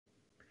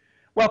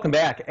Welcome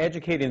back.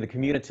 Educating the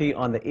community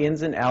on the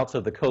ins and outs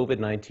of the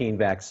COVID-19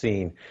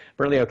 vaccine.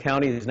 Bernalillo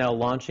County is now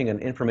launching an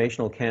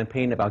informational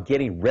campaign about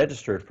getting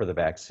registered for the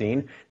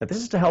vaccine. Now, this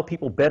is to help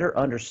people better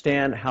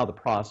understand how the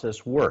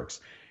process works.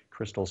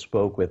 Crystal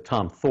spoke with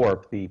Tom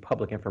Thorpe, the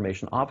Public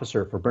Information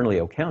Officer for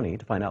Bernalillo County,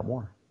 to find out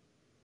more.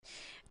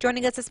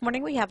 Joining us this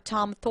morning, we have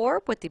Tom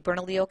Thorpe with the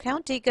Bernalillo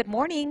County. Good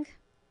morning.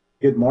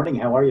 Good morning.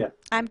 How are you?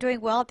 I'm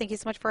doing well. Thank you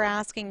so much for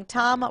asking.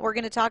 Tom, we're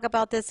going to talk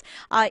about this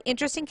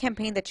interesting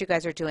campaign that you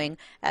guys are doing.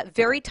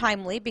 Very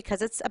timely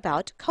because it's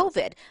about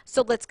COVID.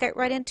 So let's get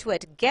right into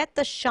it. Get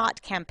the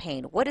Shot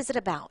campaign. What is it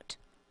about?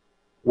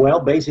 Well,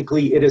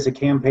 basically, it is a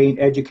campaign,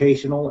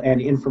 educational and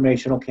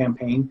informational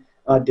campaign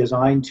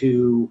designed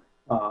to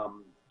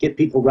get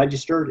people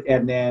registered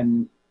and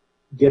then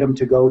get them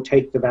to go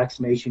take the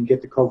vaccination,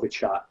 get the COVID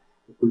shot.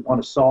 If we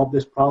want to solve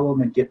this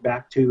problem and get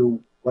back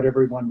to what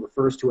everyone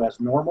refers to as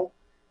normal,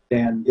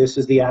 then this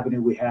is the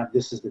avenue we have.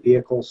 This is the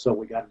vehicle, so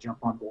we got to jump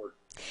on board.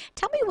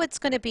 Tell me what's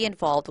going to be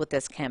involved with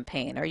this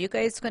campaign. Are you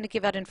guys going to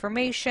give out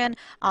information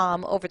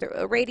over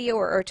the radio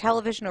or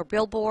television or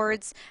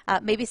billboards,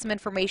 maybe some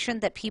information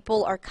that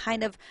people are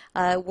kind of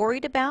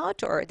worried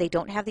about or they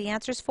don't have the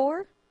answers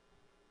for?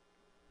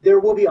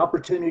 There will be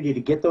opportunity to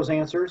get those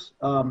answers.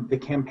 The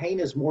campaign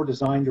is more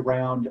designed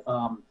around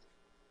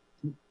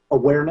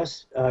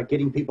awareness,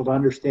 getting people to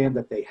understand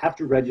that they have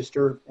to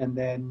register and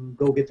then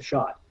go get the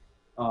shot.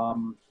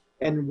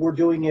 And we're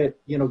doing it,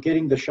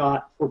 getting the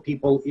shot for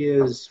people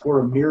is for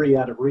a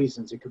myriad of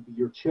reasons. It could be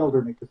your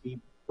children, it could be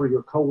for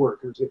your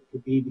coworkers, it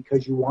could be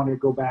because you want to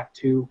go back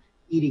to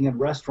eating in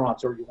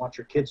restaurants or you want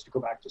your kids to go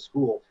back to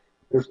school.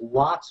 There's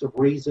lots of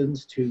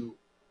reasons to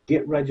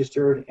get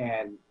registered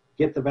and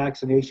get the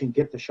vaccination,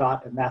 get the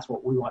shot, and that's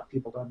what we want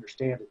people to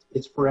understand.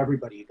 It's for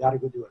everybody. You got to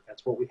go do it.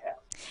 That's what we have.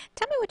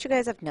 Tell me what you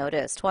guys have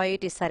noticed, why you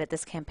decided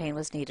this campaign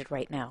was needed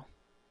right now.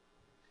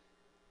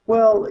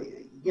 Well,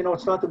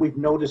 it's not that we've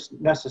noticed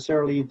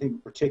necessarily anything in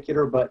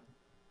particular, but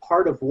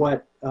part of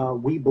what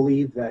we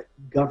believe that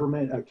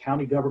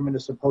county government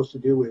is supposed to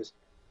do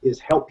is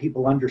help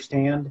people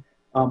understand.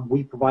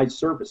 We provide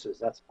services.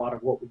 That's a lot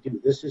of what we do.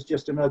 This is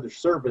just another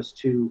service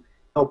to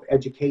help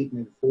educate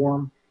and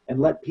inform and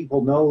let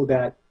people know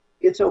that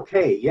it's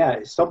okay.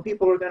 Yeah, some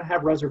people are going to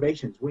have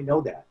reservations. We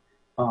know that.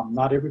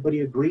 Not everybody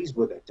agrees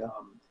with it.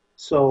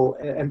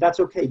 And that's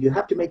okay. You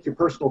have to make your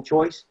personal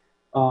choice.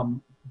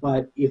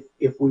 But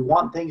if we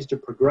want things to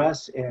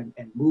progress and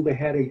move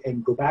ahead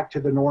and go back to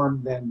the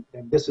norm, then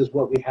this is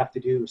what we have to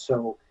do.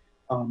 So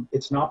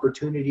it's an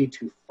opportunity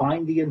to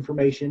find the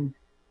information,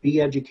 be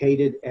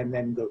educated, and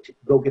then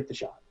go get the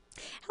shot.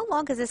 How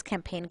long is this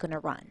campaign going to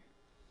run?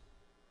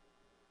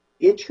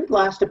 It should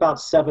last about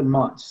 7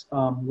 months.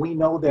 We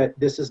know that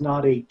this is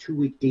not a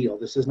 2-week deal.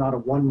 This is not a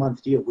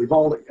 1-month deal. We've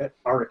all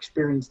are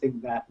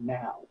experiencing that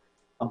now.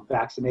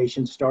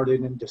 Vaccination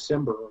started in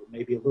December or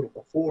maybe a little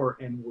before,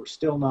 and we're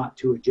still not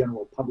to a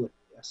general public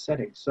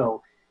setting.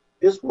 So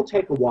this will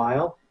take a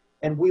while,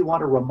 and we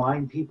want to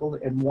remind people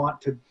and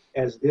want to,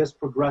 as this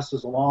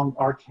progresses along,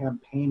 our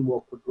campaign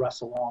will progress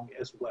along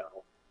as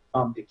well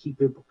to keep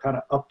people kind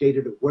of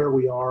updated of where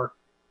we are,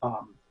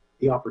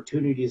 the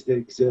opportunities that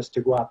exist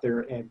to go out there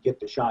and get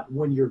the shot, and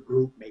when your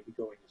group may be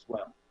going as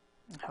well.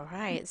 All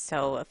right,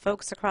 so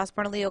folks across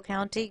Bernalillo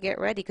County, get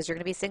ready because you're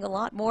going to be seeing a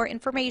lot more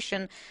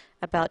information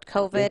about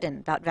COVID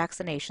and about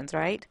vaccinations,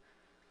 right?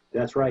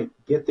 That's right.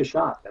 Get the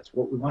shot. That's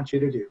what we want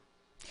you to do.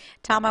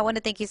 Tom, I want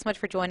to thank you so much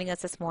for joining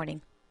us this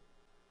morning.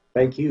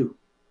 Thank you.